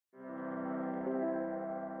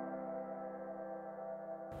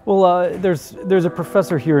Well, there's a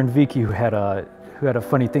professor here in Viki who had a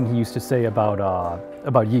funny thing he used to say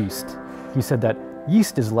about yeast. He said that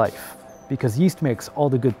yeast is life because yeast makes all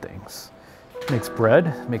the good things. It makes bread,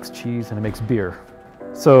 it makes cheese, and it makes beer.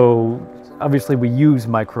 So obviously we use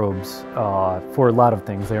microbes for a lot of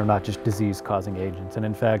things. They are not just disease-causing agents. And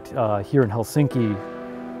in fact, here in Helsinki,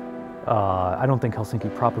 I don't think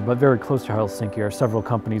Helsinki proper, but very close to Helsinki are several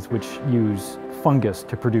companies which use fungus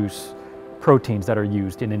to produce proteins that are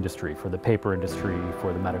used in industry, for the paper industry,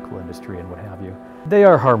 for the medical industry, and what have you. They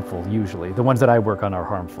are harmful, usually. The ones that I work on are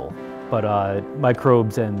harmful. But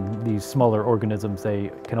microbes and these smaller organisms, they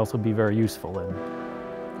can also be very useful, and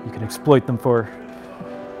you can exploit them for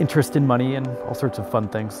interest in money and all sorts of fun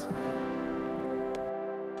things.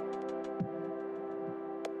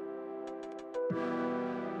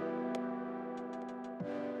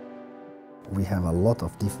 We have a lot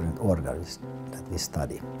of different organisms that we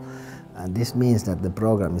study, and this means that the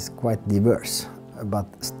program is quite diverse, but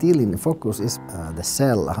still in focus is the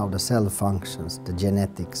cell, how the cell functions, the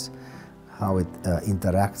genetics, how it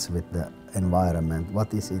interacts with the environment,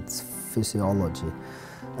 what is its physiology.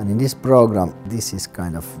 And in this program, this is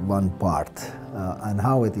kind of one part, and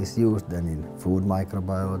how it is used then in food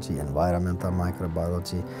microbiology, environmental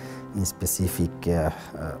microbiology, in specific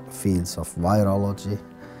fields of virology,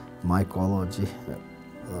 mycology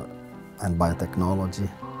and biotechnology.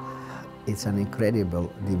 It's an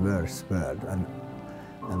incredible diverse world,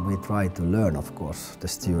 and we try to learn, of course, the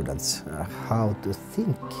students how to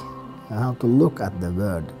think, how to look at the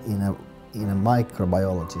world in a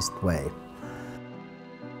microbiologist way.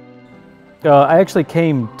 I actually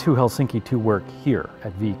came to Helsinki to work here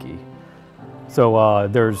at Viki. So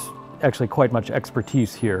there's actually quite much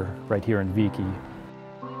expertise here, right here in Viki.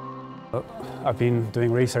 I've been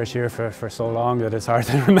doing research here for so long that it's hard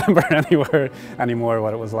to remember anymore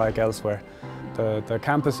what it was like elsewhere. The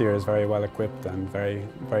campus here is very well equipped and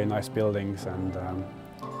very nice buildings,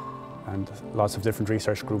 and lots of different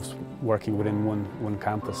research groups working within one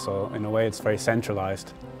campus. So in a way it's very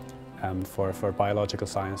centralized for biological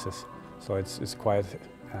sciences. So it's quite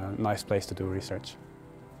a nice place to do research.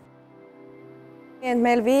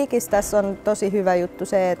 Meillä Viikissä tässä on tosi hyvä juttu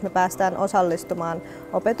se, että me päästään osallistumaan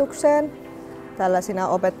opetukseen tällaisina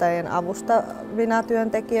opettajien avustavina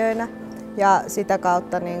työntekijöinä, ja sitä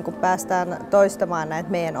kautta niin kuin päästään toistamaan näitä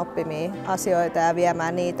meidän oppimia asioita ja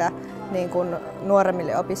viemään niitä niin kuin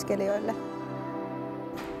nuoremmille opiskelijoille.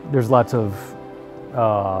 There's lots of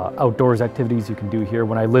outdoors activities you can do here.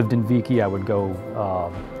 When I lived in Viki, I would go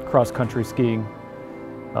cross-country skiing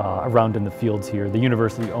around in the fields here. The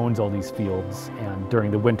university owns all these fields, and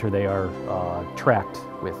during the winter they are tracked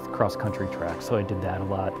with cross-country tracks, so I did that a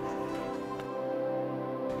lot.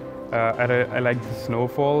 I like the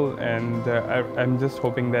snowfall, and I'm just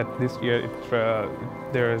hoping that this year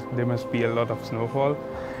there must be a lot of snowfall,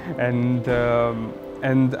 and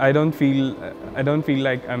I don't feel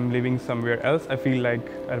like I'm living somewhere else. I feel like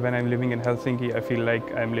when I'm living in Helsinki, I feel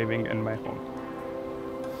like I'm living in my home.